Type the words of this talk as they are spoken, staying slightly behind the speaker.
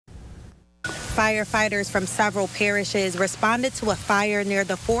Firefighters from several parishes responded to a fire near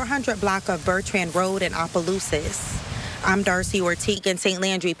the 400 block of Bertrand Road in Opelousas. I'm Darcy Ortiq in St.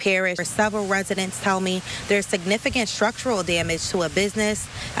 Landry Parish. Several residents tell me there's significant structural damage to a business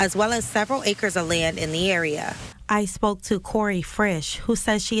as well as several acres of land in the area. I spoke to Corey Frisch, who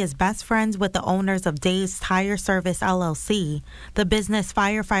says she is best friends with the owners of Dave's Tire Service LLC. The business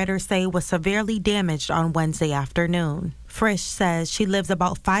firefighters say was severely damaged on Wednesday afternoon. Frisch says she lives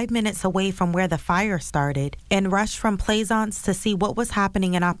about 5 minutes away from where the fire started and rushed from Plaisance to see what was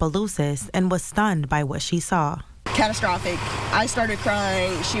happening in Opelousas and was stunned by what she saw. Catastrophic. I started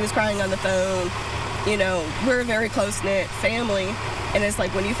crying. She was crying on the phone. You know, we're a very close-knit family, and it's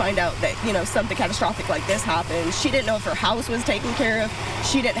like when you find out that, you know, something catastrophic like this happened. She didn't know if her house was taken care of.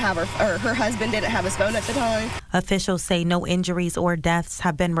 She didn't have her husband didn't have his phone at the time. Officials say no injuries or deaths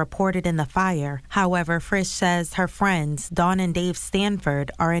have been reported in the fire. However, Frisch says her friends, Dawn and Dave Stanford,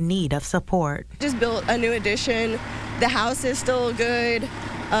 are in need of support. Just built a new addition. The house is still good.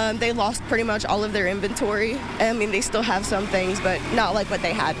 They lost pretty much all of their inventory. I mean, they still have some things, but not like what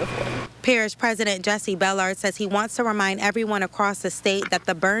they had before. Parish President Jesse Bellard says he wants to remind everyone across the state that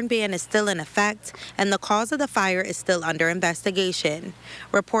the burn ban is still in effect and the cause of the fire is still under investigation.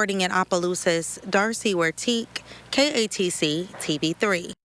 Reporting in Opelousas, Darcy Ortiq, KATC TV3.